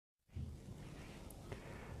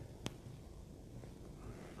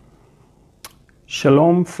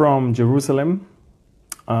Shalom from Jerusalem.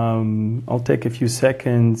 I'll take a few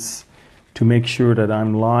seconds to make sure that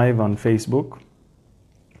I'm live on Facebook.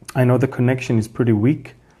 I know the connection is pretty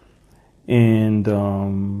weak, and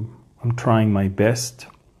I'm trying my best.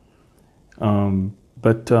 But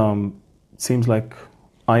it seems like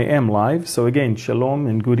I am live. So again, shalom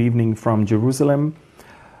and good evening from Jerusalem.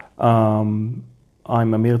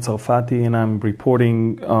 I'm Amir and I'm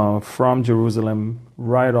reporting from Jerusalem,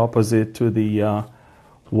 right opposite to the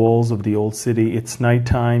walls of the old city. It's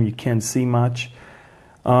nighttime, you can't see much.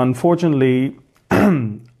 Unfortunately,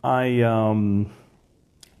 I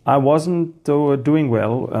wasn't doing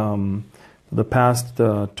well the past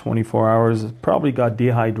 24 hours. Probably got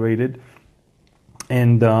dehydrated,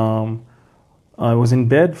 and I was in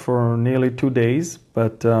bed for nearly 2 days,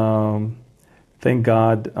 but thank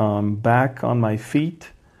God I'm back on my feet.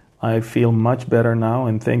 I feel much better now,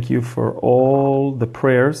 and thank you for all the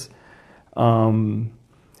prayers. I'm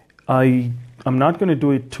not going to do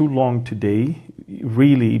it too long today,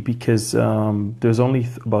 really, because there's only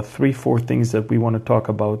about 3-4 things that we want to talk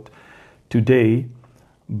about today.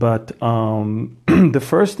 But the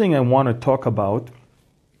first thing I want to talk about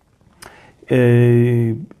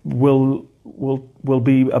will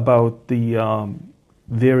be about the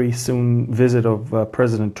very soon visit of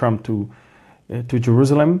President Trump to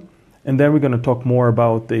Jerusalem. And then we're going to talk more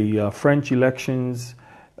about the French elections,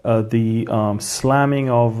 the slamming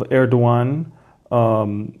of Erdogan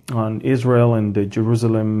on Israel and the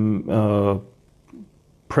Jerusalem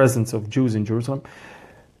presence of Jews in Jerusalem.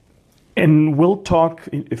 And we'll talk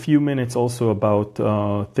in a few minutes also about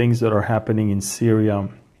things that are happening in Syria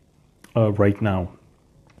right now.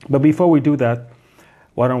 But before we do that,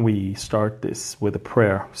 why don't we start this with a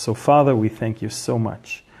prayer? So, Father, we thank you so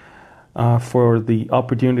much for the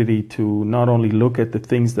opportunity to not only look at the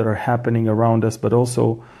things that are happening around us, but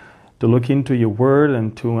also to look into your word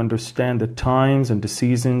and to understand the times and the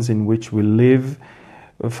seasons in which we live.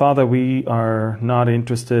 Father, we are not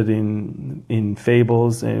interested in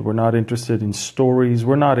fables, and we're not interested in stories.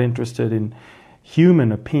 We're not interested in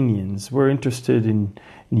human opinions. We're interested in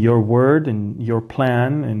your word and your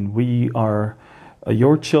plan, and we are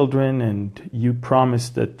your children, and you promise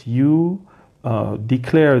that you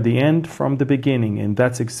declare the end from the beginning, and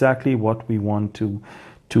that's exactly what we want to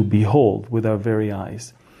behold with our very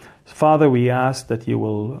eyes. Father, we ask that you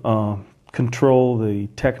will control the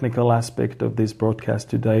technical aspect of this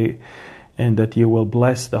broadcast today, and that you will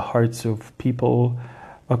bless the hearts of people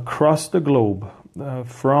across the globe,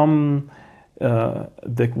 from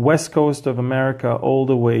the west coast of America all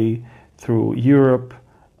the way through Europe,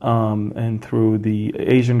 and through the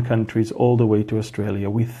Asian countries all the way to Australia.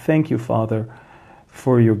 We thank you, Father,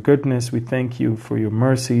 for your goodness. We thank you for your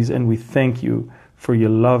mercies, and we thank you for your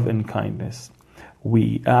love and kindness.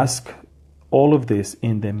 We ask all of this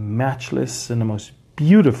in the matchless and the most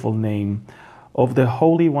beautiful name of the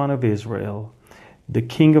Holy One of Israel, the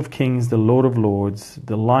King of Kings, the Lord of Lords,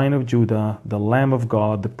 the Lion of Judah, the Lamb of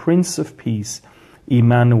God, the Prince of Peace,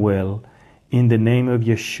 Emmanuel. In the name of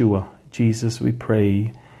Yeshua, Jesus, we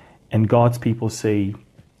pray. And God's people say,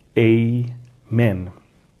 Amen.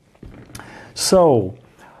 So,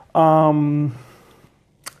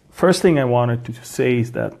 first thing I wanted to say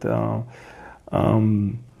is that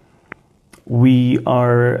we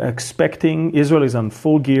are expecting, Israel is on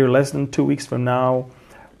full gear. Less than 2 weeks from now,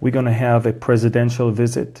 we're going to have a presidential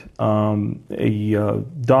visit.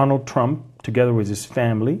 Donald Trump, together with his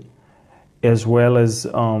family, as well as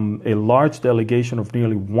a large delegation of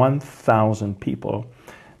nearly 1,000 people.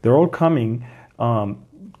 They're all coming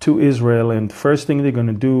to Israel, and the first thing they're going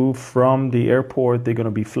to do from the airport, they're going to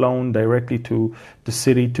be flown directly to the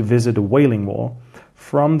city to visit the Wailing Wall.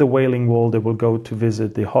 From the Wailing Wall, they will go to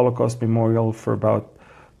visit the Holocaust Memorial for about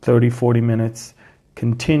 30-40 minutes,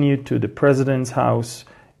 continue to the President's house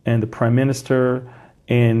and the Prime Minister,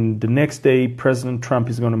 and the next day, President Trump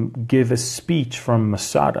is going to give a speech from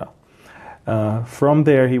Masada. From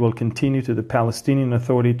there, he will continue to the Palestinian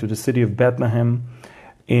Authority, to the city of Bethlehem,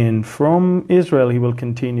 and from Israel, he will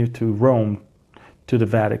continue to Rome, to the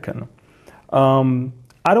Vatican. I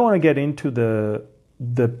don't want to get into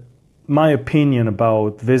my opinion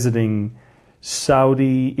about visiting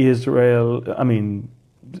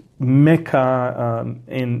Mecca,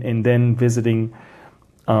 and then visiting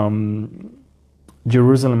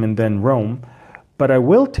Jerusalem and then Rome. But I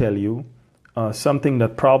will tell you something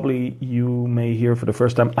that probably you may hear for the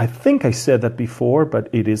first time. I think I said that before, but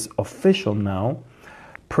it is official now.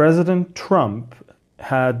 President Trump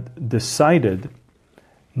had decided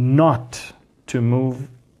not to move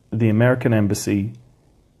the American embassy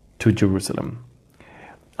to Jerusalem.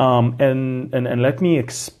 And let me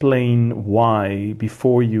explain why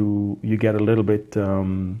before you get a little bit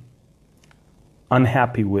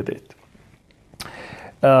unhappy with it.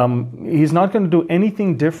 He's not going to do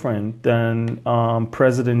anything different than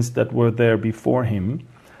presidents that were there before him.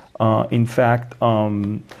 In fact,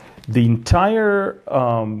 the entire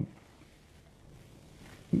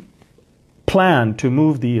plan to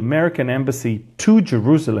move the American embassy to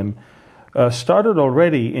Jerusalem started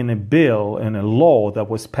already in a bill and a law that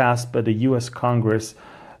was passed by the U.S. Congress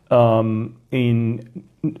on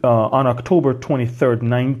October 23rd,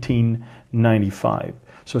 1995.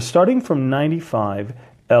 So starting from 95,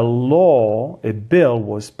 a bill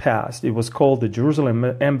was passed. It was called the Jerusalem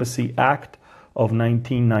Embassy Act of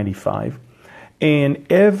 1995. And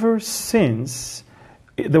ever since,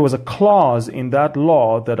 there was a clause in that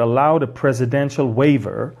law that allowed a presidential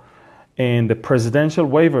waiver. And the presidential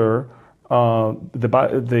waiver,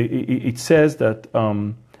 it says that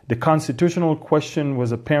the constitutional question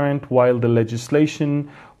was apparent while the legislation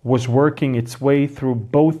was working its way through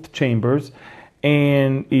both chambers.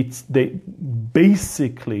 And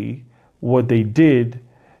basically what they did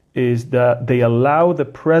is that they allow the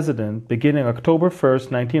president, beginning October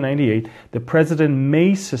 1st, 1998, the president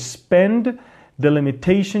may suspend the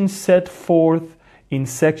limitations set forth in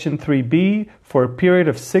Section 3B for a period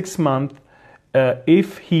of 6 months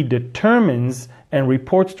if he determines and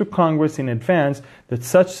reports to Congress in advance that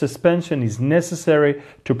such suspension is necessary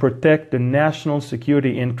to protect the national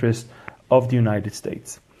security interests of the United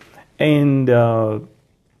States. And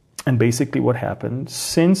basically what happened,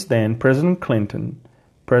 since then, President Clinton,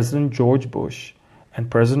 President George Bush, and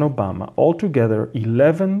President Obama, altogether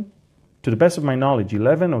 11, to the best of my knowledge,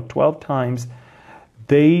 11 or 12 times,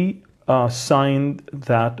 they signed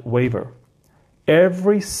that waiver.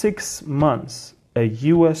 Every 6 months, a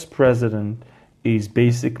U.S. president is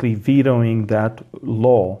basically vetoing that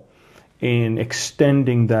law and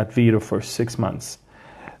extending that veto for 6 months.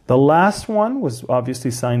 The last one was obviously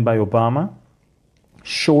signed by Obama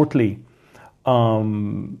shortly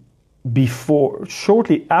after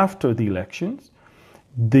the elections.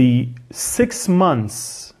 The 6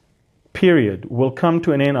 months period will come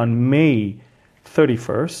to an end on May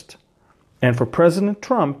 31st. And for President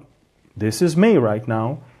Trump, this is May right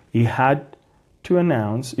now, he had to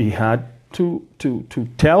announce, he had to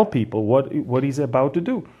tell people what he's about to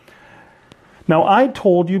do. Now, I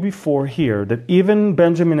told you before here that even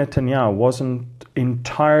Benjamin Netanyahu wasn't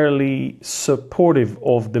entirely supportive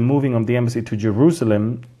of the moving of the embassy to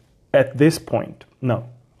Jerusalem at this point. No,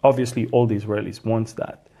 obviously all the Israelis want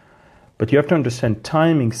that. But you have to understand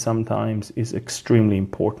timing sometimes is extremely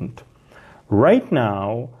important. Right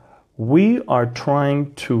now, we are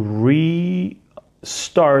trying to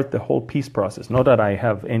restart the whole peace process. Not that I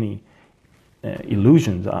have any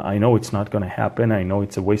illusions. I know it's not going to happen. I know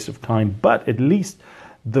it's a waste of time. But at least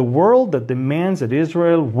the world that demands that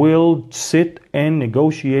Israel will sit and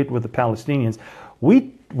negotiate with the Palestinians,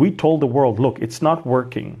 we told the world, look, it's not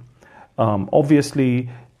working. Obviously,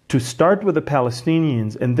 to start with the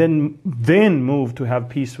Palestinians and then move to have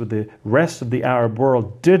peace with the rest of the Arab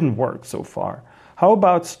world didn't work so far. How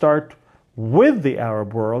about start with the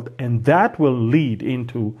Arab world, and that will lead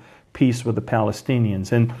into peace with the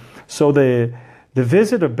Palestinians? And so the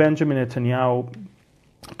visit of Benjamin Netanyahu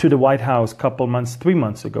to the White House 3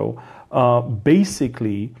 months ago,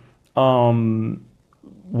 basically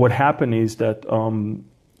what happened is that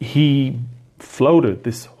he floated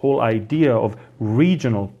this whole idea of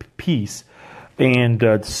regional peace.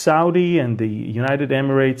 And Saudi and the United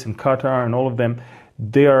Emirates and Qatar and all of them,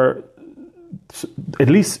 they are, at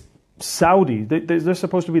least Saudi, they're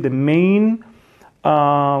supposed to be the main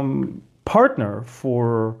partner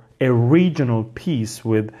for a regional peace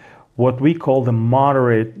with what we call the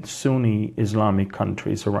moderate Sunni Islamic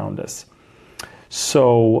countries around us.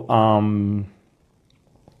 So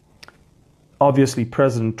obviously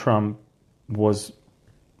President Trump was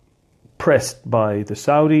pressed by the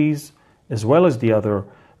Saudis as well as the other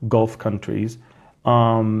Gulf countries.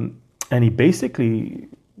 And he basically,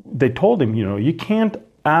 they told him, you can't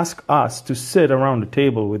ask us to sit around the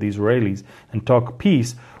table with Israelis and talk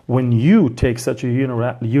peace when you take such a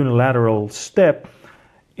unilateral step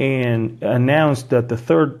and announce that the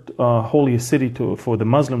third holiest city for the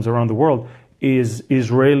Muslims around the world is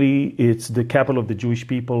Israeli, it's the capital of the Jewish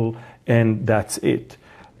people, and that's it.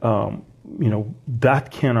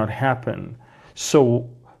 That cannot happen. So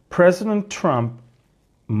President Trump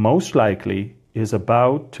most likely is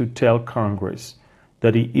about to tell Congress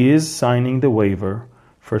that he is signing the waiver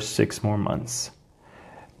for 6 more months.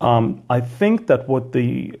 I think that what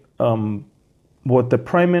the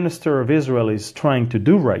Prime Minister of Israel is trying to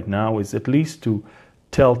do right now is at least to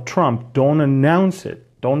tell Trump, don't announce it.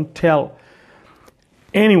 Don't tell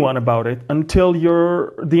anyone about it until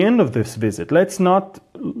the end of this visit. Let's not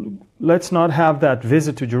have that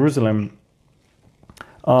visit to Jerusalem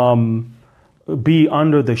be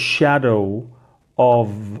under the shadow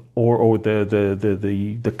of or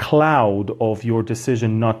the cloud of your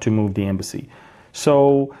decision not to move the embassy.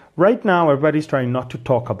 So right now everybody's trying not to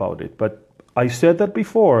talk about it, but I said that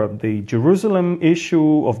before. The Jerusalem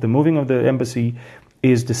issue of the moving of the embassy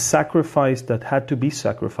is the sacrifice that had to be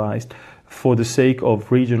sacrificed for the sake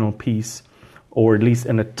of regional peace, or at least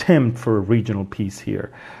an attempt for a regional peace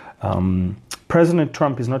here. President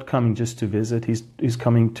Trump is not coming just to visit. He's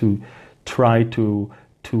coming to try to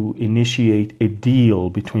initiate a deal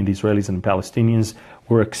between the Israelis and the Palestinians.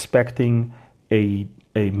 We're expecting a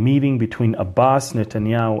meeting between Abbas,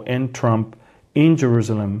 Netanyahu, and Trump in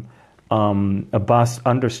Jerusalem. Abbas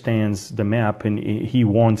understands the map, and he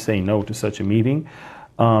won't say no to such a meeting.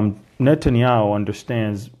 Netanyahu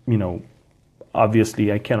understands,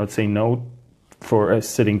 obviously I cannot say no for a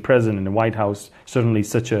sitting president in the White House, certainly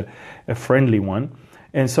such a friendly one.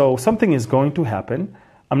 And so something is going to happen.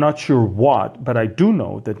 I'm not sure what, but I do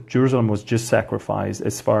know that Jerusalem was just sacrificed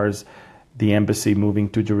as far as the embassy moving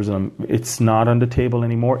to Jerusalem. It's not on the table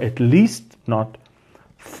anymore, at least not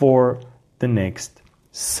for the next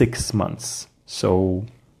 6 months. So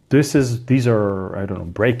these are, I don't know,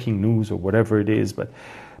 breaking news or whatever it is, but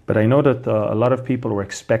I know that a lot of people were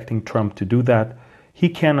expecting Trump to do that. He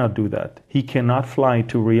cannot do that. He cannot fly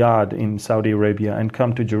to Riyadh in Saudi Arabia and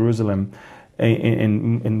come to Jerusalem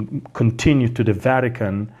and continue to the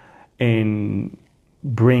Vatican and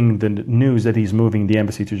bring the news that he's moving the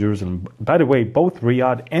embassy to Jerusalem. By the way, both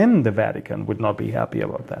Riyadh and the Vatican would not be happy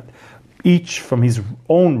about that, each from his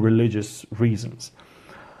own religious reasons.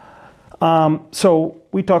 So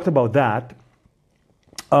we talked about that.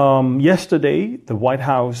 Yesterday, the White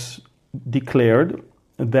House declared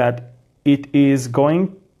that it is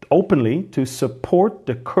going openly to support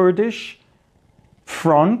the Kurdish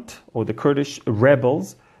front, or the Kurdish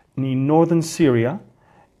rebels in northern Syria.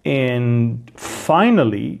 And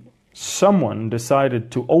finally, someone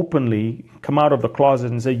decided to openly come out of the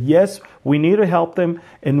closet and say, yes, we need to help them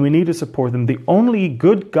and we need to support them. The only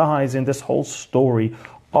good guys in this whole story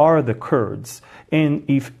are the Kurds. And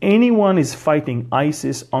if anyone is fighting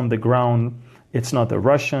ISIS on the ground, it's not the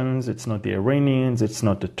Russians, it's not the Iranians, it's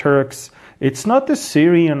not the Turks, it's not the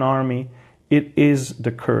Syrian army, it is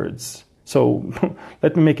the Kurds. So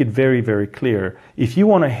let me make it very, very clear. If you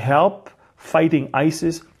want to help fighting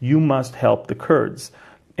ISIS, you must help the Kurds.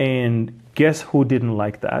 And guess who didn't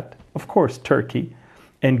like that? Of course, Turkey.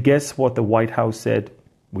 And guess what the White House said?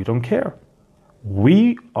 We don't care.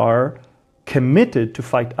 We are committed to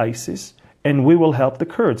fight ISIS, and we will help the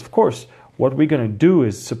Kurds. Of course, what we're going to do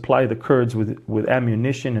is supply the Kurds with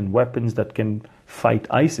ammunition and weapons that can fight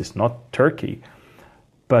ISIS, not Turkey.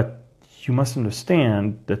 But you must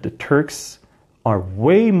understand that the Turks are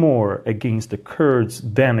way more against the Kurds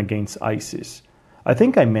than against ISIS. I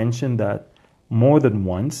think I mentioned that more than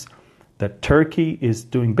once, that Turkey is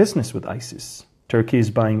doing business with ISIS. Turkey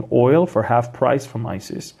is buying oil for half price from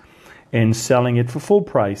ISIS and selling it for full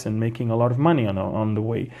price and making a lot of money on the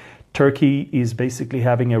way. Turkey is basically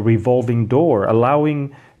having a revolving door,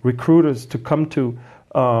 allowing recruiters to come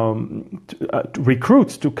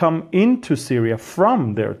recruits to come into Syria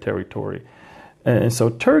from their territory. And so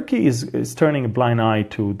Turkey is turning a blind eye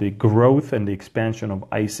to the growth and the expansion of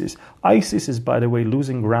ISIS. ISIS is, by the way,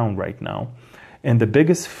 losing ground right now. And the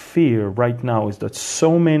biggest fear right now is that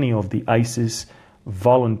so many of the ISIS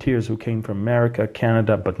volunteers who came from America,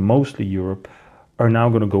 Canada, but mostly Europe, are now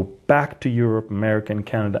going to go back to Europe, America, and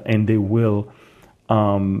Canada, and they will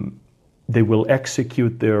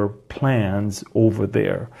execute their plans over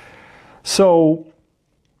there. So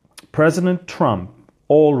President Trump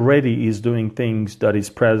already is doing things that his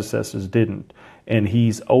predecessors didn't, and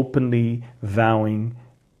he's openly vowing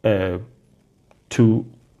to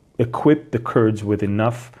equip the Kurds with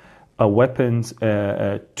enough weapons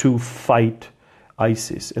to fight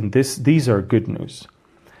ISIS, and these are good news.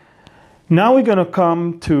 Now we're going to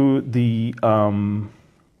come to the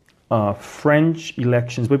French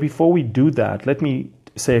elections, but before we do that, let me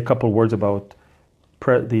say a couple words about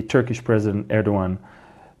the Turkish President Erdogan.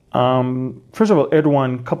 First of all,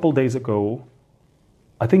 Erdogan, a couple days ago,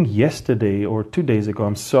 I think yesterday or 2 days ago,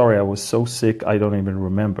 I'm sorry, I was so sick, I don't even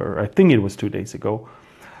remember. I think it was 2 days ago.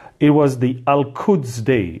 It was the Al-Quds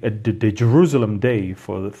Day, the Jerusalem Day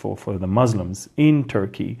for the Muslims in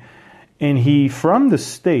Turkey. And he, from the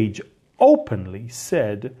stage, openly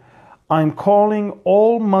said, I'm calling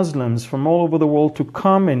all Muslims from all over the world to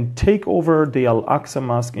come and take over the Al-Aqsa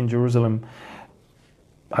Mosque in Jerusalem.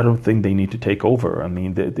 I don't think they need to take over. I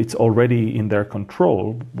mean, it's already in their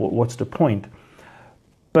control. What's the point?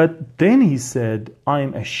 But then he said,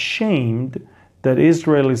 I'm ashamed that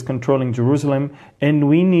Israel is controlling Jerusalem, and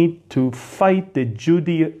we need to fight the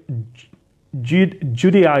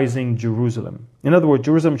Judaizing Jerusalem. In other words,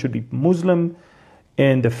 Jerusalem should be Muslim,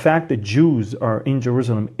 and the fact that Jews are in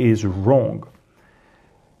Jerusalem is wrong.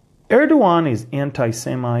 Erdogan is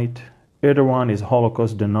anti-Semite. Erdogan is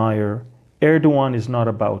Holocaust denier. Erdogan is not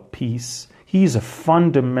about peace. He's a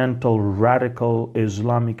fundamental radical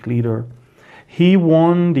Islamic leader. He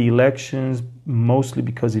won the elections mostly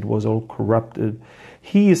because it was all corrupted.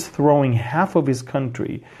 He is throwing half of his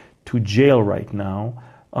country to jail right now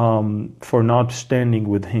for not standing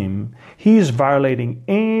with him. He is violating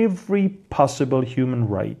every possible human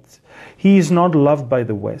right. He is not loved by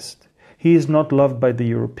the West. He is not loved by the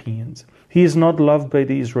Europeans. He is not loved by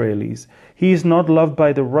the Israelis. He is not loved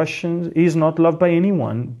by the Russians. He is not loved by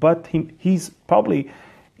anyone, but he's probably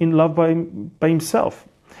in love by himself.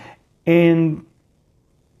 And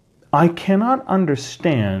I cannot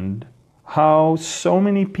understand how so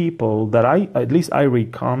many people that at least I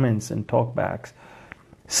read comments and talkbacks,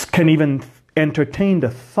 can even entertain the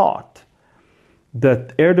thought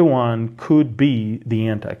that Erdogan could be the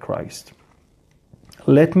Antichrist.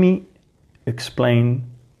 Let me explain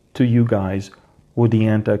to you guys what the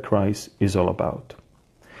Antichrist is all about.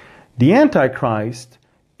 The Antichrist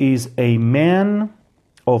is a man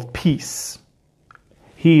of peace.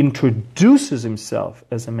 He introduces himself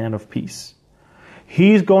as a man of peace.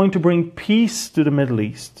 He's going to bring peace to the Middle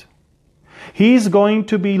East. He's going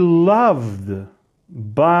to be loved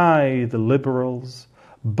by the liberals,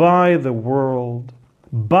 by the world,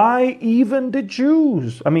 by even the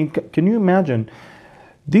Jews. I mean, can you imagine?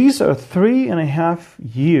 These are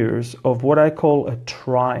 3.5 years of what I call a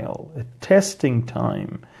trial, a testing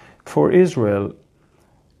time for Israel.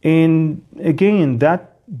 And again,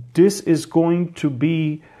 this is going to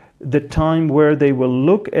be the time where they will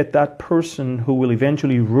look at that person who will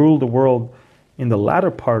eventually rule the world in the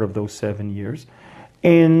latter part of those 7 years,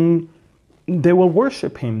 and they will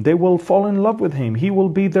worship him. They will fall in love with him. He will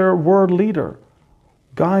be their world leader.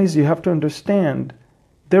 Guys, you have to understand,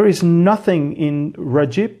 there is nothing in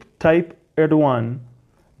Recep Tayyip Erdogan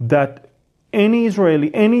that any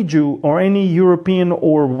Israeli, any Jew, or any European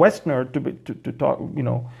or Westerner to talk,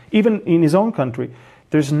 even in his own country,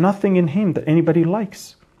 there's nothing in him that anybody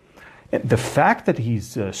likes. The fact that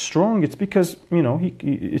he's strong, it's because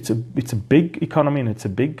it's a big economy and it's a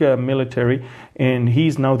big military, and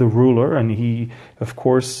he's now the ruler. And he, of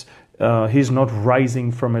course, he's not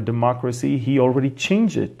rising from a democracy. He already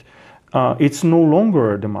changed it. It's no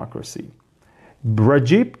longer a democracy.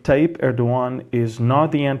 Recep Tayyip Erdogan is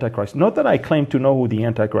not the Antichrist. Not that I claim to know who the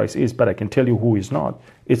Antichrist is, but I can tell you who is not.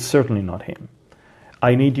 It's certainly not him.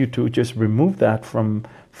 I need you to just remove that from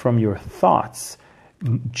your thoughts.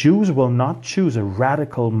 Jews will not choose a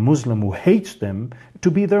radical Muslim who hates them to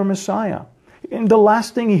be their Messiah. And the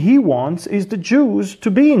last thing he wants is the Jews to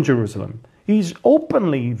be in Jerusalem. He's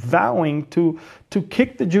openly vowing to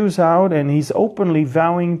kick the Jews out, and he's openly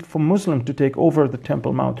vowing for Muslims to take over the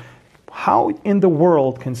Temple Mount. How in the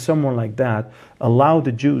world can someone like that allow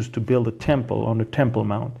the Jews to build a temple on the Temple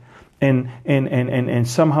Mount and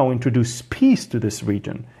somehow introduce peace to this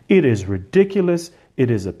region? It is ridiculous. It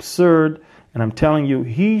is absurd. And I'm telling you,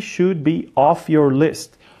 he should be off your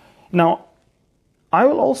list. Now, I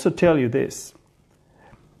will also tell you this.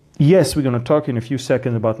 Yes, we're going to talk in a few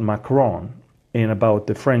seconds about Macron and about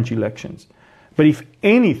the French elections. But if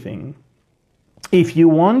anything, if you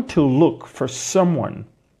want to look for someone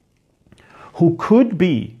who could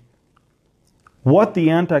be what the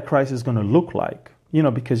Antichrist is going to look like,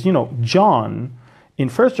 because, John, in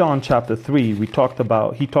 1 John chapter 3, he talked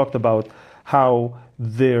about how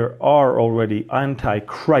there are already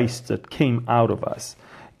antichrists that came out of us.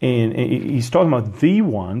 And he's talking about the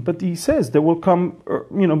one, but he says there will come,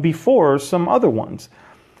 before some other ones.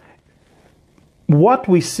 What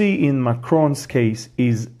we see in Macron's case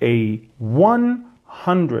is a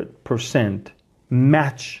 100%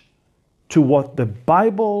 match to what the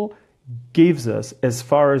Bible gives us as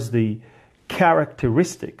far as the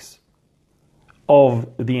characteristics of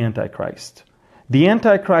the Antichrist. The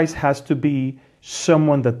Antichrist has to be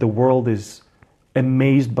someone that the world is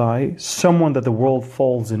amazed by, someone that the world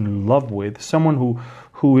falls in love with, someone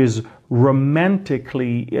who is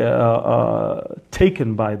romantically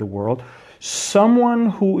taken by the world, someone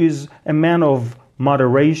who is a man of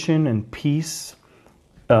moderation and peace,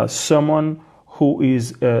 someone who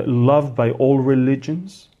is loved by all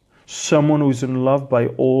religions, someone who is in love by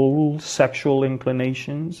all sexual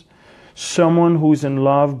inclinations, someone who is in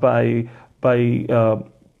love by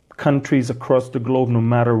countries across the globe, no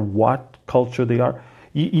matter what culture they are.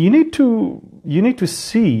 You need to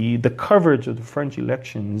see the coverage of the French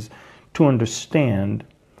elections to understand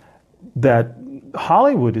that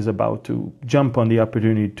Hollywood is about to jump on the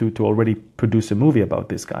opportunity to already produce a movie about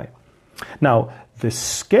this guy. Now, the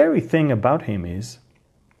scary thing about him is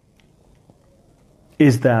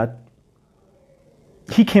that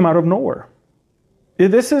he came out of nowhere.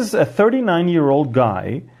 This is a 39-year-old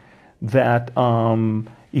guy that,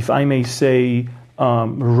 if I may say,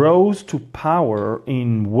 rose to power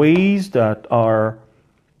in ways that are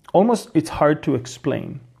almost, it's hard to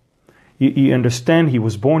explain. You understand, he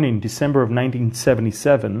was born in December of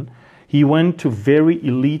 1977. He went to very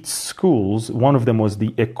elite schools. One of them was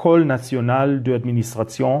the École Nationale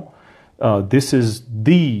d'Administration. This is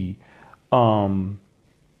the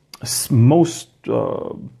most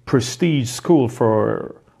prestige school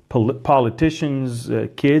for politicians,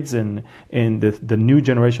 kids, and the new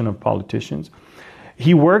generation of politicians.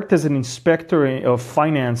 He worked as an inspector of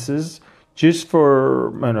finances just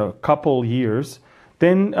for a couple years.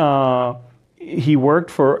 Then he worked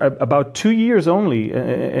for about 2 years only,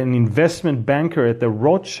 an investment banker at the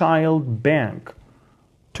Rothschild Bank.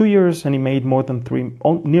 2 years, and he made more than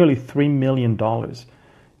nearly $3 million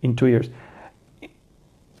in 2 years.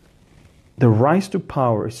 The rise to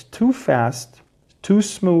power is too fast, too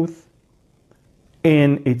smooth,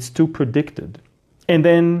 and it's too predicted. And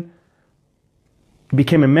then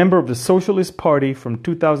became a member of the Socialist Party from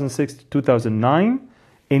 2006 to 2009,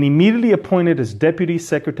 and immediately appointed as Deputy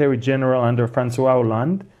Secretary General under François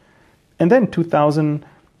Hollande. And then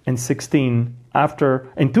 2016, in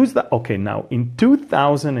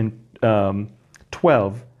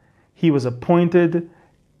 2012, he was appointed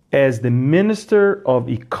as the Minister of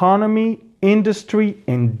Economy, Industry,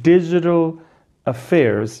 and Digital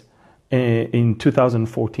Affairs in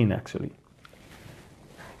 2014, actually.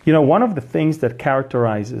 You know, one of the things that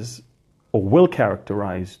characterizes or will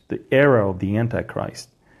characterize the era of the Antichrist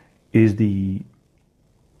is the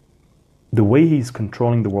way he's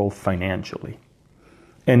controlling the world financially.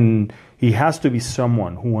 And he has to be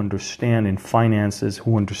someone who understands in finances,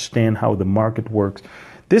 who understands how the market works.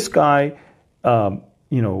 This guy,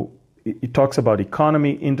 he talks about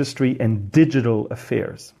economy, industry, and digital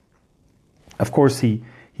affairs. Of course, he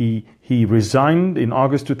resigned in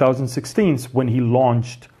August 2016 when he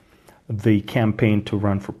launched the campaign to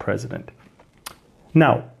run for president.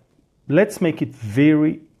 Now, let's make it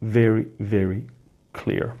very, very, very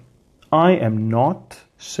clear. I am not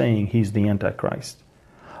saying he's the Antichrist.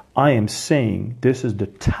 I am saying this is the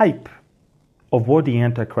type of what the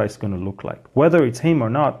Antichrist is going to look like. Whether it's him or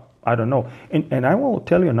not, I don't know. And I will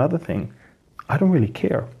tell you another thing. I don't really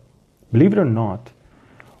care. Believe it or not,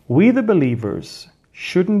 we the believers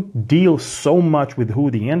shouldn't deal so much with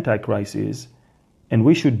who the Antichrist is, and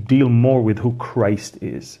we should deal more with who Christ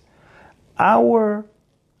is. Our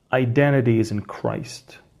identity is in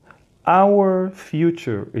Christ. Our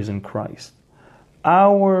future is in Christ.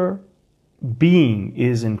 Our being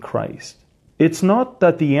is in Christ. It's not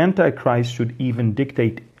that the Antichrist should even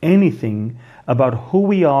dictate anything about who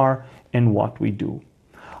we are and what we do.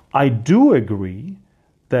 I do agree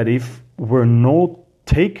that if we're not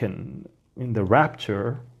taken in the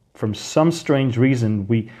rapture, from some strange reason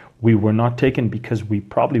we were not taken because we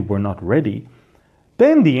probably were not ready,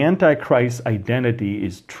 then the Antichrist identity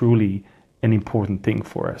is truly an important thing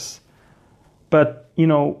for us. But,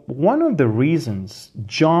 one of the reasons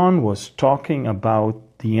John was talking about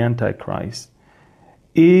the Antichrist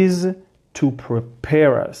is to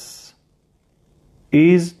prepare us,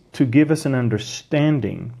 is to give us an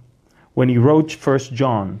understanding when he wrote 1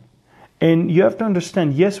 John. And you have to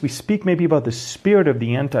understand, yes, we speak maybe about the spirit of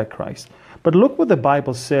the Antichrist, but look what the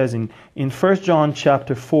Bible says in 1 John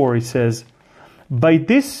chapter 4. It says, "By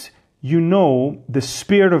this you know the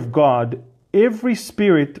Spirit of God, every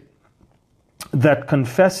spirit that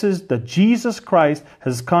confesses that Jesus Christ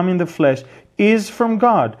has come in the flesh is from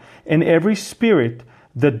God, and every spirit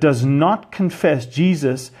that does not confess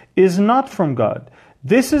Jesus is not from God.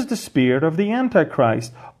 This is the spirit of the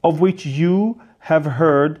Antichrist, of which you have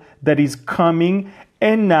heard that is coming,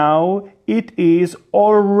 and now it is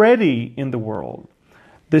already in the world."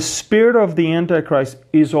 The spirit of the Antichrist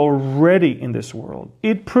is already in this world.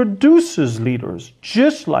 It produces leaders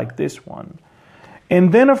just like this one.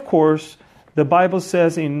 And then, of course, the Bible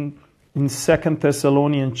says in 2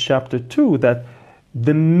 Thessalonians chapter 2 that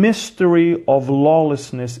the mystery of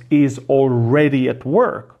lawlessness is already at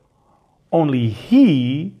work. Only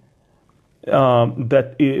he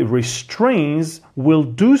that restrains will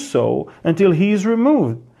do so until he is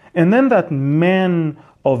removed. And then that man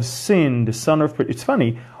of sin, the son of... It's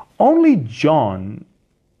funny, only John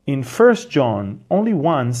in 1 John only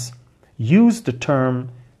once used the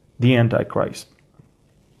term the Antichrist.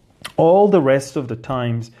 All the rest of the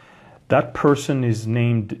times, that person is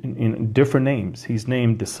named in different names. He's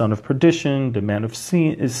named the son of perdition, the man of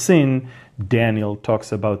sin. Daniel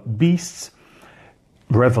talks about beasts.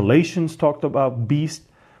 Revelations talked about beasts.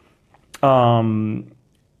 But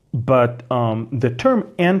the term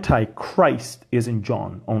Antichrist is in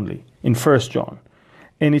John only, in 1 John.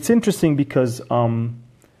 And it's interesting because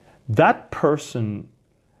that person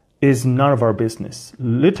is none of our business.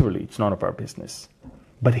 Literally, it's none of our business.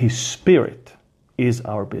 But his spirit is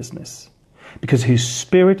our business, because his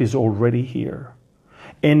spirit is already here.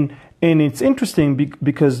 And it's interesting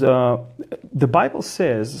because the Bible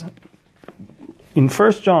says in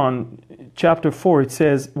 1 John chapter 4, it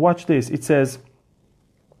says, watch this, it says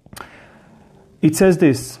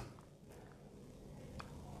this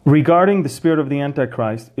regarding the spirit of the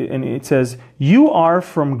Antichrist, and it says, "You are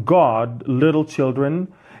from God, little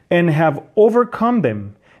children, and have overcome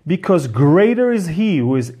them, because greater is he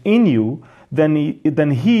who is in you than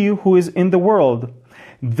he who is in the world.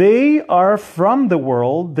 They are from the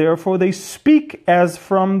world, therefore they speak as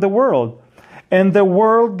from the world, and the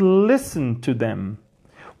world listen to them.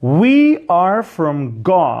 We are from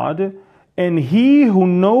God, and he who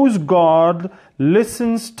knows God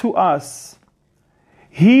listens to us.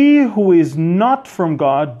 He who is not from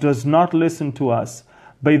God does not listen to us.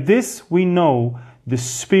 By this we know the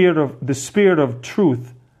spirit of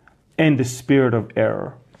truth and the spirit of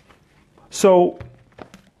error." So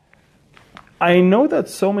I know that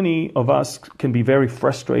so many of us can be very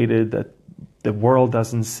frustrated that the world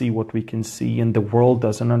doesn't see what we can see, and the world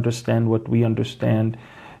doesn't understand what we understand.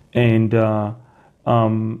 And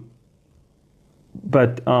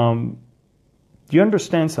but you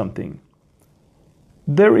understand something?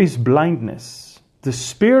 There is blindness. The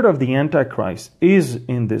spirit of the Antichrist is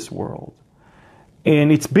in this world.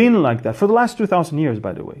 And it's been like that for the last 2,000 years,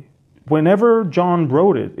 by the way. Whenever John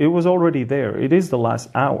wrote it, it was already there. It is the last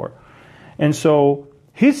hour. And so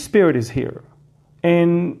his spirit is here.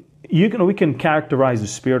 And we can characterize the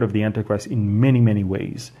spirit of the Antichrist in many, many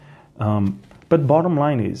ways. But bottom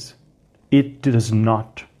line is, it does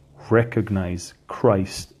not recognize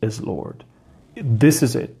Christ as Lord. This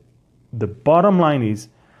is it. The bottom line is,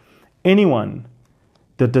 anyone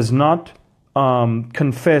that does not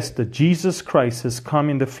confess that Jesus Christ has come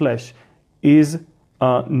in the flesh is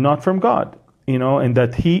not from God, and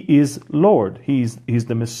that he is Lord. He's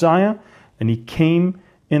the Messiah, and he came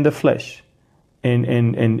in the flesh. And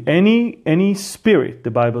any spirit,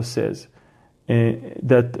 the Bible says,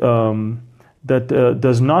 that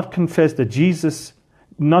does not confess that Jesus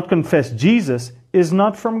is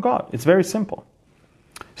not from God. It's very simple.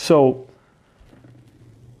 So,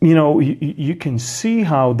 you can see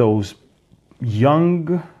how those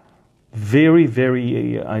young, very,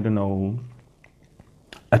 very,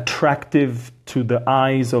 attractive to the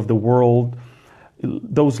eyes of the world,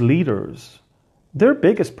 those leaders, their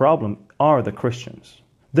biggest problem are the Christians.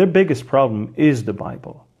 Their biggest problem is the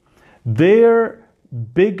Bible. Their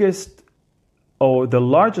biggest, or the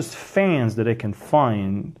largest fans that they can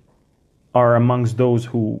find are amongst those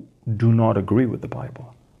who do not agree with the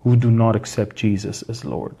Bible, who do not accept Jesus as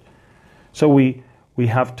Lord. So we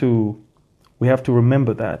have to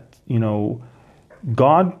remember that,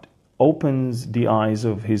 God opens the eyes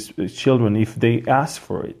of his children if they ask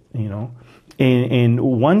for it, And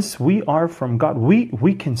once we are from God,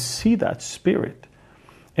 we can see that spirit.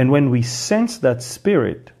 And when we sense that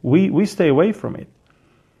spirit, we stay away from it.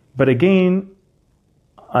 But again,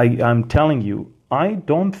 I'm telling you, I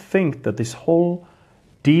don't think that this whole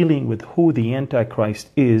dealing with who the Antichrist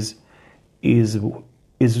is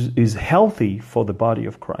healthy for the body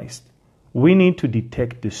of Christ. We need to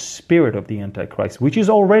detect the spirit of the Antichrist, which is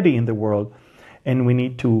already in the world, and we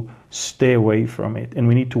need to stay away from it, and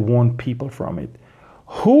we need to warn people from it.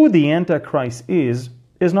 Who the Antichrist is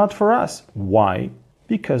not for us. Why?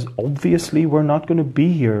 Because obviously we're not going to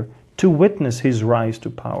be here to witness his rise to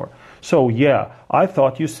power. So yeah, I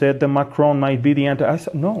thought you said that Macron might be the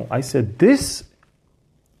Antichrist. No, I said this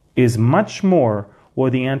is much more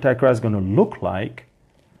what the Antichrist is going to look like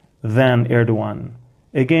than Erdogan.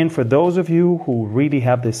 Again, for those of you who really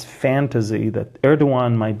have this fantasy that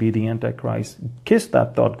Erdogan might be the Antichrist, kiss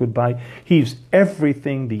that thought goodbye. He's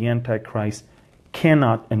everything the Antichrist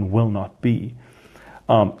cannot and will not be.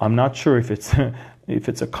 I'm not sure if it's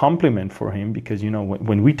a compliment for him, because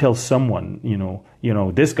when we tell someone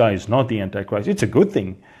this guy is not the Antichrist, it's a good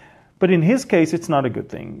thing. But in his case, it's not a good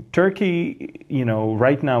thing. Turkey,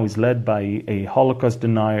 right now is led by a Holocaust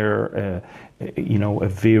denier, a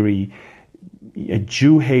very a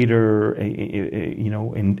Jew hater,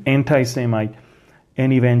 an anti-Semite,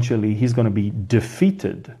 and eventually he's going to be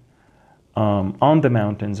defeated on the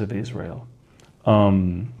mountains of Israel.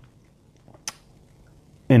 And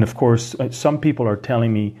of course, some people are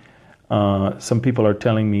telling me,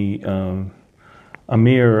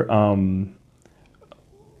 Amir,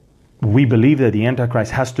 we believe that the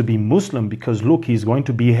Antichrist has to be Muslim because look, he's going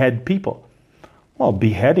to behead people. Well,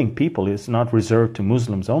 beheading people is not reserved to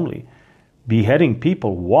Muslims only. Beheading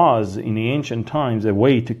people was, in the ancient times, a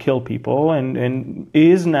way to kill people, and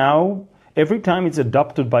is now, every time it's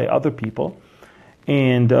adopted by other people,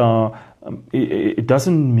 and it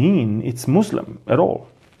doesn't mean it's Muslim at all.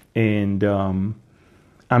 And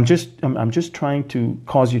I'm just trying to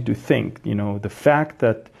cause you to think, the fact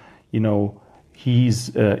that, he's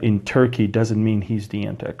in Turkey doesn't mean he's the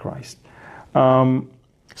Antichrist.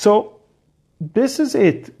 So this is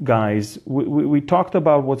it, guys. We talked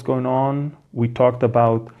about what's going on. We talked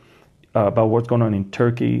about what's going on in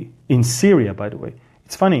Turkey, in Syria, by the way.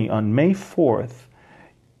 It's funny, on May 4th,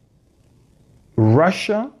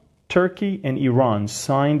 Russia, Turkey, and Iran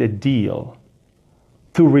signed a deal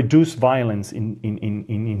to reduce violence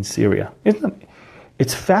in Syria.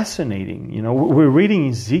 It's fascinating. We're reading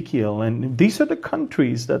Ezekiel, and these are the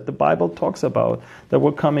countries that the Bible talks about that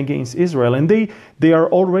will come against Israel. And they are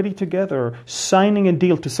already together signing a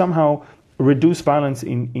deal to somehow reduce violence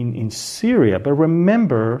in Syria. But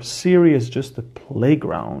remember, Syria is just a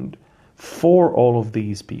playground for all of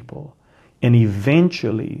these people. And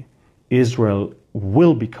eventually, Israel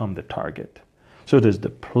will become the target. So there's the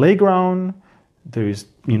playground, there is,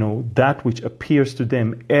 that which appears to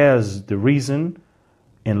them as the reason,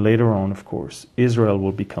 and later on, of course, Israel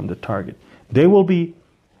will become the target. They will be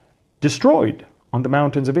destroyed on the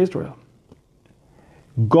mountains of Israel.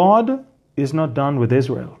 God is not done with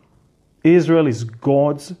Israel. Israel is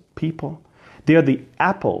God's people. They are the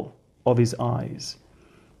apple of his eyes,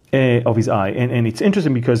 of his eye. And it's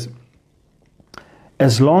interesting because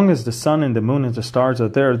as long as the sun and the moon and the stars are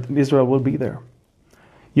there, Israel will be there.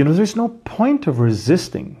 There's no point of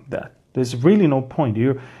resisting that. There's really no point.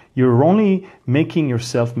 You're only making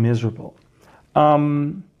yourself miserable.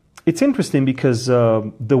 It's interesting because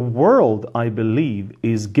the world, I believe,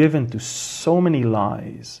 is given to so many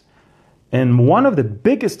lies. And one of the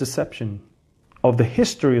biggest deception of the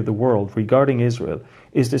history of the world regarding Israel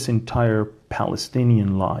is this entire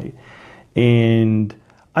Palestinian lie. And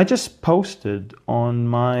I just posted on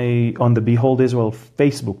the Behold Israel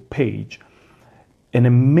Facebook page an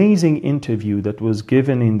amazing interview that was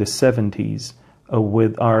given in the 70s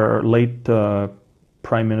with our late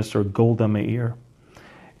Prime Minister Golda Meir.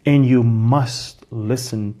 And you must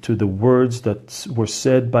listen to the words that were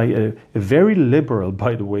said by a very liberal,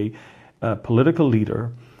 by the way, political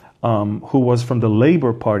leader who was from the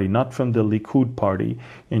Labour Party, not from the Likud Party.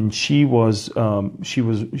 And she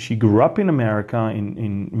grew up in America,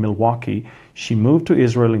 in Milwaukee. She moved to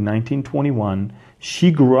Israel in 1921.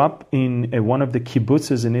 She grew up in one of the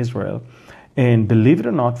kibbutzes in Israel. And believe it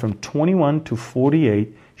or not, from 21 to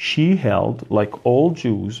 48, she held, like all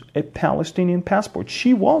Jews, a Palestinian passport.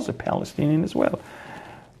 She was a Palestinian as well.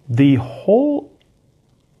 The whole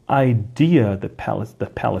idea that the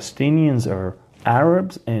Palestinians are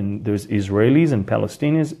Arabs and there's Israelis and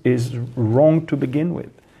Palestinians is wrong to begin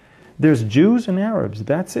with. There's Jews and Arabs,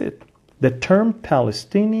 that's it. The term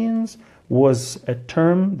Palestinians was a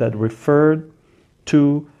term that referred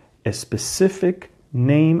to a specific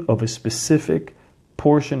name of a specific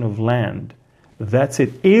portion of land. That's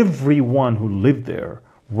it. Everyone who lived there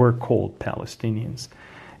were called Palestinians.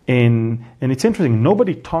 And it's interesting,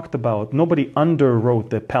 nobody underwrote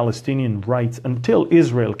the Palestinian rights until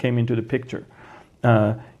Israel came into the picture. Between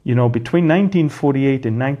 1948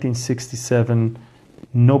 and 1967,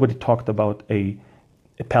 nobody talked about a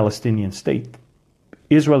Palestinian state.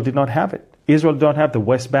 Israel did not have it. Israel did not have the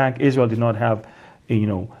West Bank. Israel did not have,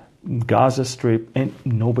 Gaza Strip, and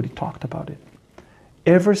nobody talked about it.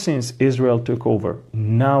 Ever since Israel took over,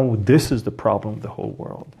 now this is the problem of the whole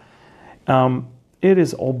world. It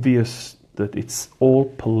is obvious that it's all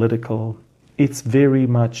political. It's very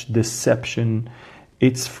much deception.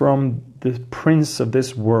 It's from the prince of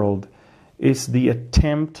this world. It's the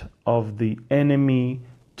attempt of the enemy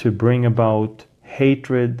to bring about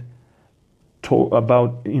hatred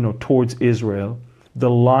towards Israel. The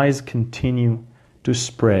lies continue to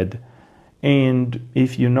spread. And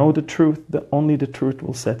if you know the truth, only the truth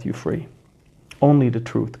will set you free. Only the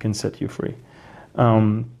truth can set you free.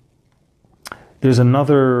 There's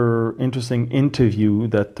another interesting interview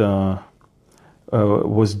that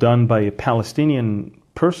was done by a Palestinian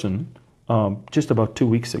person just about 2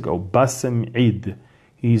 weeks ago. Bassem Eid.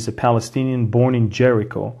 He's a Palestinian born in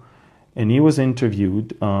Jericho, and he was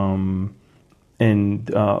interviewed, and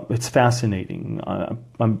it's fascinating.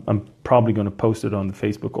 I'm probably going to post it on the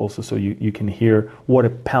Facebook also, so you can hear what a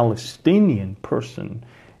Palestinian person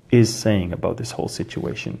is saying about this whole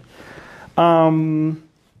situation.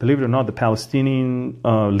 Believe it or not, the Palestinian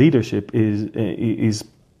leadership is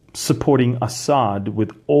supporting Assad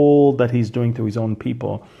with all that he's doing to his own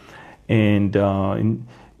people, and the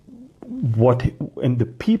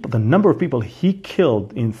number of people he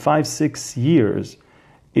killed in 5-6 years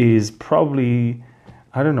is probably,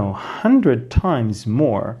 I don't know, 100 times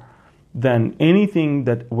more than anything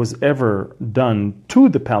that was ever done to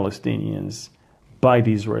the Palestinians by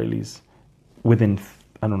the Israelis within,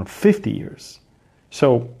 I don't know, 50 years.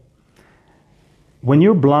 So when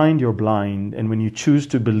you're blind, and when you choose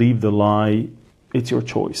to believe the lie, it's your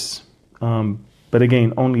choice. But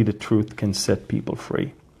again, only the truth can set people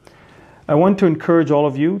free. I want to encourage all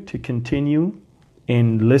of you to continue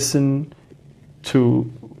and listen to,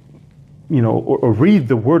 or read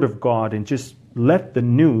the Word of God, and just let the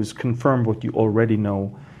news confirm what you already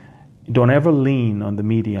know. Don't ever lean on the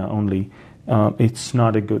media only. It's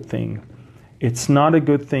not a good thing. It's not a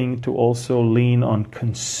good thing to also lean on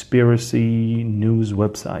conspiracy news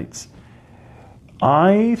websites.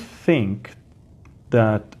 I think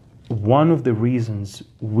that one of the reasons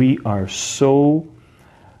we are so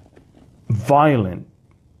violent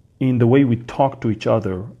in the way we talk to each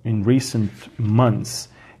other in recent months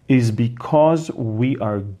is because we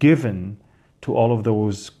are given to all of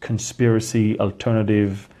those conspiracy,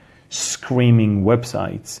 alternative, screaming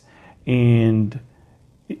websites. And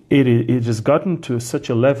it has gotten to such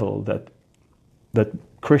a level that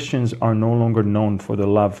Christians are no longer known for the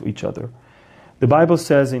love of each other. The Bible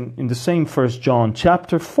says in the same 1 John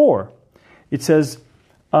chapter 4, it says,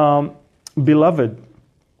 Beloved,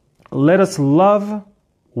 let us love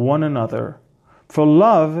one another, for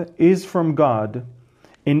love is from God,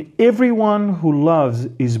 and everyone who loves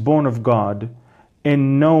is born of God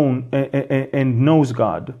and knows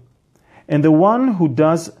God. And the one who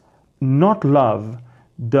does not love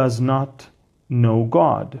does not know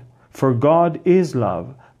God, for God is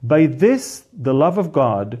love. By this the love of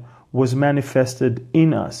God was manifested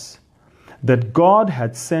in us, that God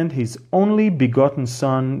had sent his only begotten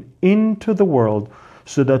Son into the world,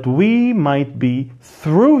 so that we might be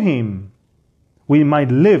through him, we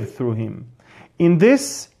might live through him. In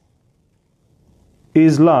this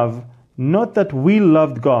is love, not that we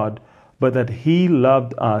loved God, but that he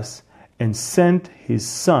loved us and sent his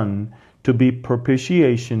Son to be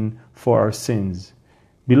propitiation for our sins.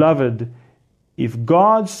 Beloved, if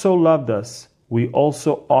God so loved us, we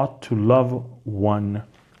also ought to love one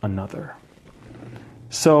another.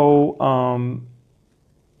 So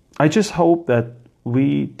I just hope that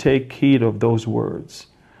we take heed of those words.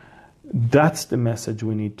 That's the message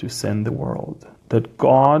we need to send the world, that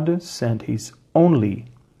God sent his only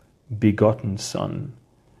begotten Son,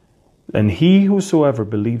 and he whosoever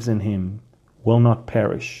believes in him will not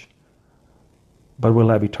perish, but will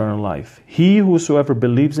have eternal life. He whosoever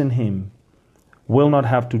believes in him will not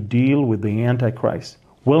have to deal with the Antichrist,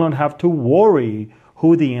 will not have to worry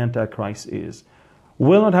who the Antichrist is,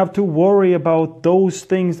 will not have to worry about those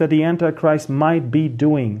things that the Antichrist might be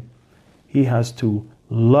doing. He has to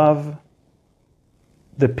love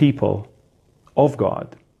the people of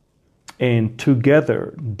God and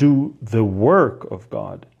together do the work of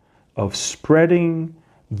God, of spreading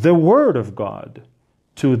the word of God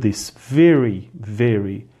to this very,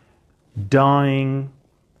 very dying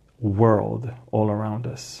world all around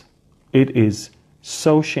us. It is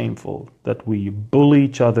so shameful that we bully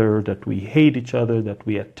each other, that we hate each other, that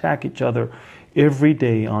we attack each other every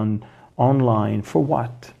day online. For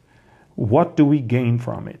what? What do we gain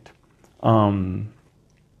from it?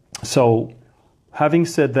 So having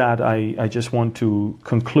said that, I just want to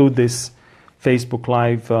conclude this Facebook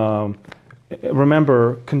Live.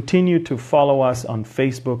 Remember, continue to follow us on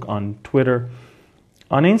Facebook, on Twitter,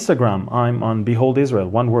 on Instagram. I'm on Behold Israel,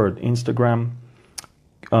 one word, Instagram.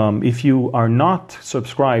 If you are not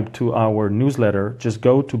subscribed to our newsletter, just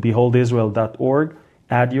go to beholdisrael.org,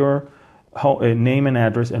 add your name and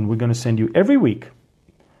address, and we're going to send you every week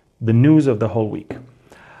the news of the whole week.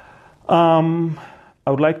 I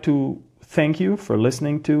would like to thank you for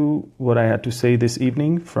listening to what I had to say this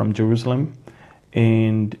evening from Jerusalem.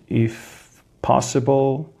 And if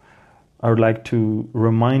possible, I would like to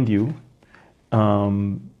remind you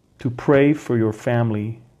to pray for your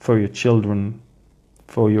family, for your children,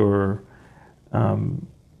 for your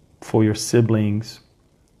siblings.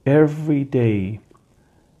 Every day,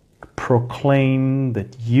 proclaim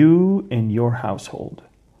that you and your household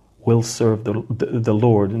will serve the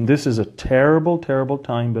Lord. And this is a terrible, terrible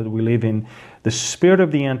time that we live in. The spirit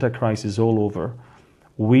of the Antichrist is all over.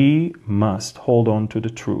 We must hold on to the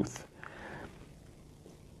truth.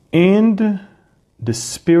 And the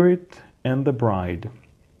Spirit and the bride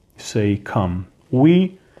say, come.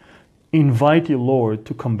 We invite you, Lord,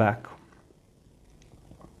 to come back.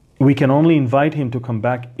 We can only invite him to come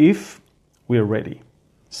back if we are ready.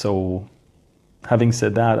 So, having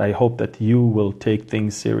said that, I hope that you will take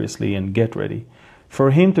things seriously and get ready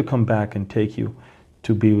for him to come back and take you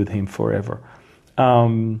to be with him forever.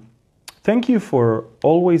 Thank you for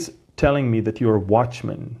always telling me that you're a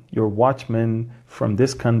watchman. You're a watchman from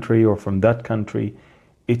this country or from that country.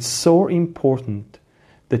 It's so important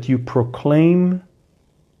that you proclaim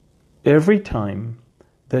every time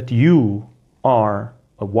that you are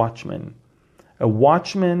a watchman. A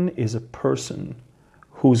watchman is a person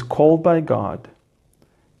who's called by God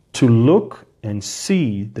to look and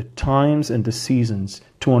see the times and the seasons,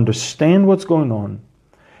 to understand what's going on,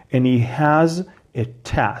 and he has a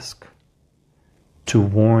task to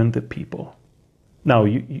warn the people. Now,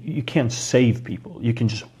 you can't save people. You can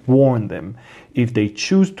just warn them. If they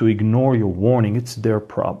choose to ignore your warning, it's their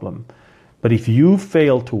problem. But if you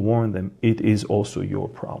fail to warn them, it is also your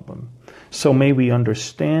problem. So may we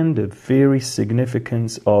understand the very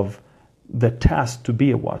significance of the task to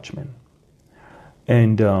be a watchman.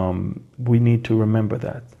 And we need to remember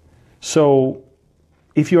that. So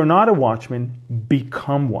if you're not a watchman,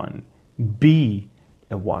 become one. Be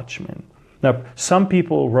a watchman. Now, some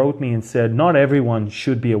people wrote me and said, not everyone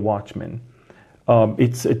should be a watchman.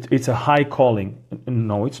 It's a high calling.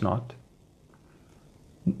 No, it's not.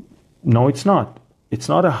 No, it's not. It's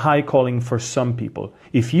not a high calling for some people.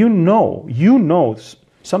 If you know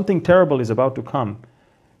something terrible is about to come,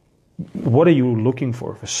 what are you looking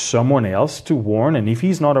for? For someone else to warn? And if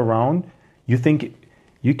he's not around, you think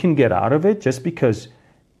you can get out of it just because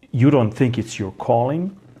you don't think it's your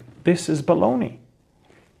calling? This is baloney.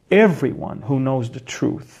 Everyone who knows the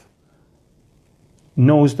truth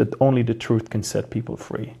knows that only the truth can set people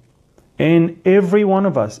free. And every one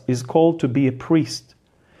of us is called to be a priest.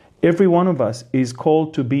 Every one of us is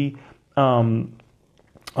called to be, holy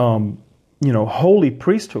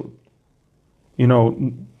priesthood.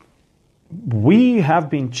 We have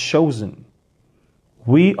been chosen.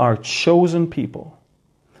 We are chosen people.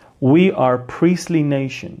 We are priestly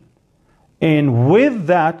nation. And with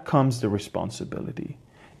that comes the responsibility.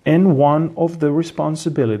 And one of the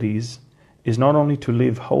responsibilities is not only to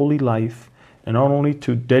live holy life and not only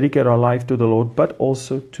to dedicate our life to the Lord, but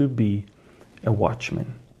also to be a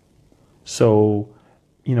watchman. So,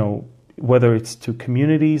 whether it's to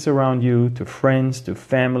communities around you, to friends, to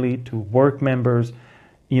family, to work members,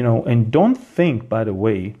 and don't think, by the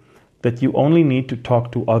way, that you only need to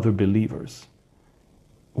talk to other believers.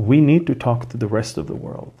 We need to talk to the rest of the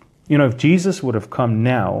world. If Jesus would have come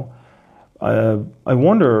now, I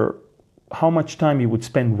wonder how much time he would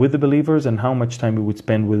spend with the believers and how much time he would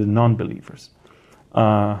spend with the non-believers.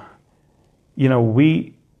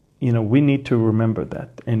 We need to remember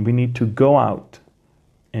that, and we need to go out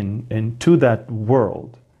and to that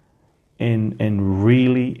world and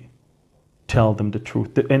really tell them the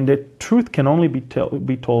truth. And the truth can only be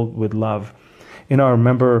told with love. I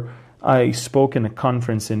remember I spoke in a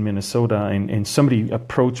conference in Minnesota, and somebody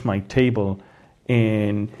approached my table,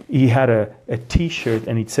 and he had a T-shirt,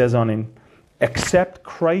 and it says on it, "Accept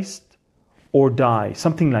Christ or die,"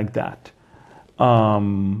 something like that,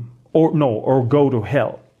 or go to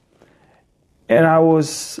hell. And I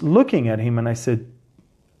was looking at him, and I said,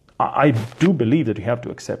 I do believe that you have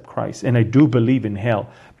to accept Christ, and I do believe in hell.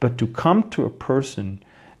 But to come to a person,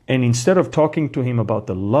 and instead of talking to him about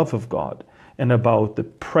the love of God, and about the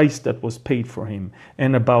price that was paid for him,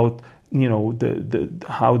 and about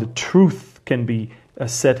how the truth can be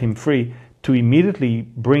set him free, to immediately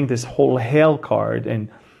bring this whole hell card, and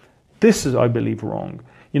this is, I believe, wrong.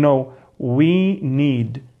 We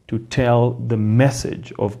need to tell the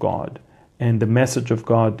message of God, and the message of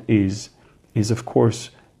God is of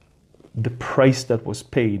course the price that was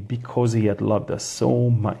paid because he had loved us so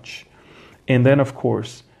much. And then, of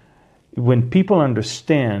course, when people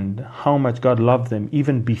understand how much God loved them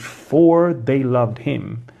even before they loved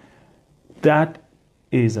him, that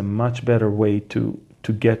is a much better way to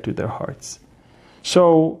get to their hearts.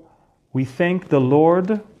 So we thank the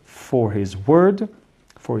Lord for his word,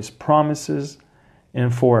 for his promises,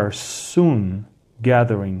 and for our soon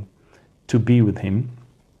gathering to be with him.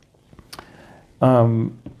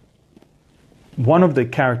 One of the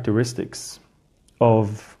characteristics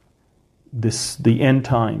of the end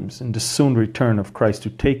times and the soon return of Christ to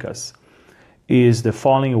take us is the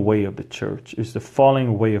falling away of the church, is the falling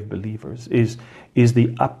away of believers, is the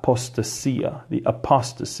apostasia, the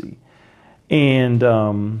apostasy. And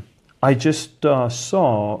I just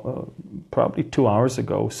saw, probably 2 hours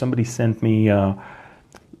ago, somebody sent me,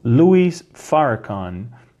 Louis Farrakhan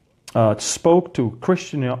spoke to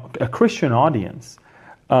a Christian audience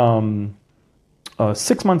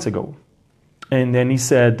 6 months ago. And then he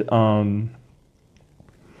said,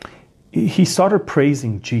 he started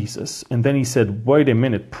praising Jesus. And then he said, wait a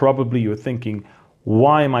minute, probably you're thinking,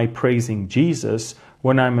 why am I praising Jesus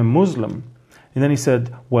when I'm a Muslim? And then he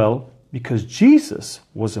said, well, because Jesus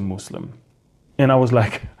was a Muslim. And I was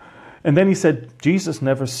like, and then he said, Jesus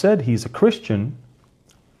never said he's a Christian.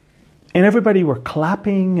 And everybody were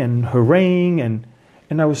clapping and hurraying.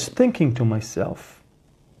 And I was thinking to myself,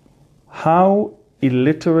 how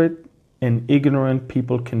illiterate and ignorant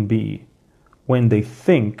people can be when they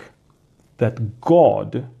think that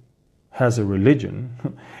God has a religion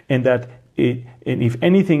and that and if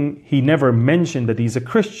anything, he never mentioned that he's a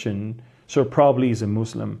Christian, so probably he's a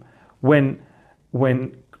Muslim. When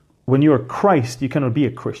you're Christ, you cannot be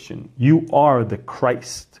a Christian. You are the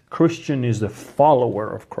Christ. Christian is the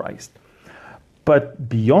follower of Christ. But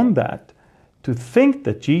beyond that, to think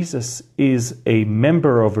that Jesus is a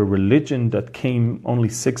member of a religion that came only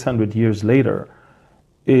 600 years later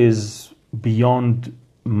is beyond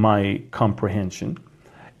my comprehension.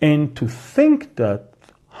 And to think that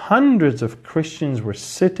hundreds of Christians were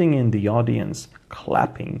sitting in the audience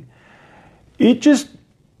clapping, it just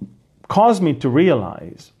caused me to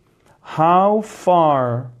realize how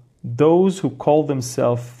far those who call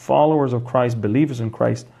themselves followers of Christ, believers in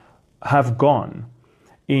Christ, have gone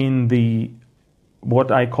in the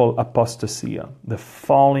what I call apostasia, the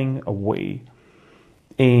falling away,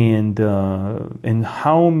 and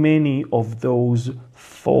how many of those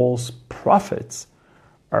false prophets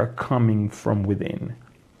are coming from within.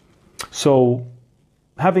 So,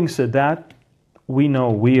 having said that, we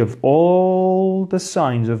know we have all the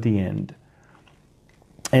signs of the end,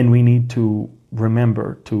 and we need to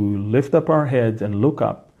remember to lift up our heads and look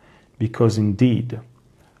up, because indeed,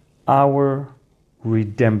 our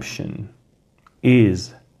redemption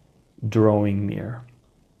is drawing near.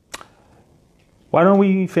 Why don't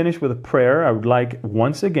we finish with a prayer? I would like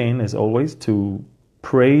once again, as always, to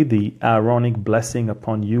pray the Aaronic blessing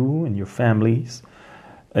upon you and your families.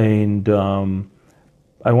 And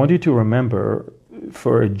I want you to remember,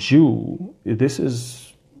 for a Jew, this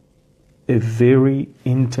is a very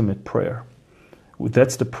intimate prayer.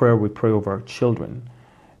 That's the prayer we pray over our children.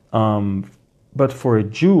 But for a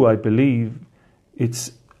Jew, I believe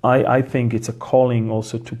I think it's a calling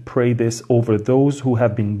also to pray this over those who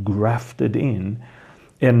have been grafted in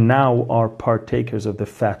and now are partakers of the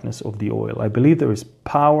fatness of the oil. I believe there is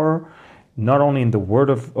power not only in the word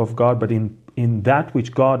of God, but in that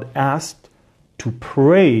which God asked to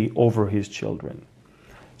pray over his children.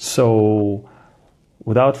 So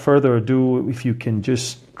without further ado, if you can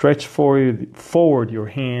just stretch forward your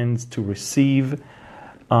hands to receive,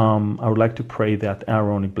 I would like to pray that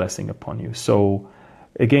Aaronic blessing upon you. So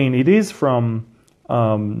again, it is from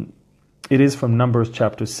Numbers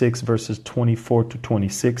chapter 6, verses 24 to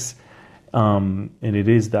 26, and it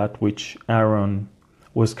is that which Aaron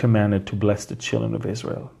was commanded to bless the children of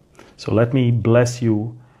Israel. So let me bless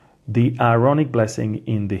you the Aaronic blessing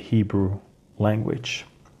in the Hebrew language.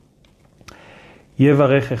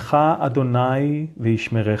 Yevarechecha Adonai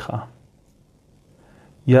v'yishmerecha.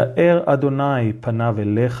 Ya'er Adonai panav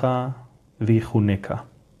elecha v'yichuneka.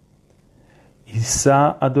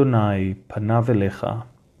 Yisa Adonai panav elecha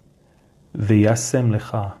v'yasem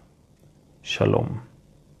lecha shalom.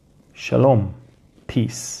 Shalom,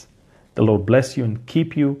 peace. The Lord bless you and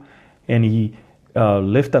keep you, and he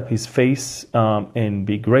lift up his face and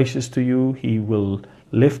be gracious to you. He will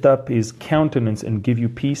lift up his countenance and give you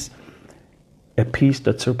peace, a peace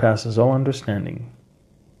that surpasses all understanding.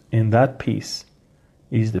 And that peace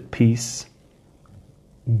is the peace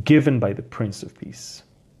given by the Prince of Peace.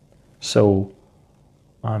 So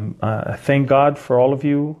I thank God for all of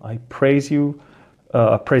you. I praise you.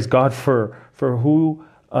 I praise God for who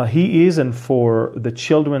he is and for the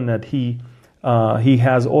children that he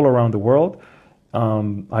has all around the world.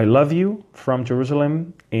 I love you from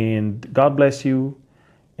Jerusalem, and God bless you.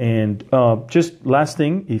 And just last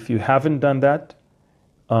thing, if you haven't done that,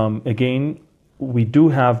 again, we do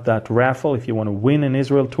have that raffle. If you want to win an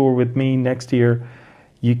Israel tour with me next year,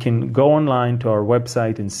 you can go online to our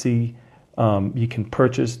website and see. You can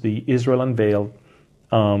purchase the Israel Unveiled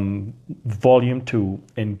Volume 2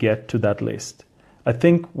 and get to that list. I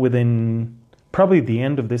think within probably the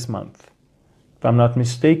end of this month. If I'm not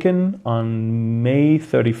mistaken, on May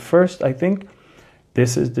 31st, I think,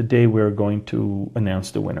 this is the day we're going to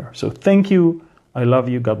announce the winner. So thank you. I love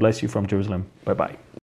you. God bless you from Jerusalem. Bye-bye.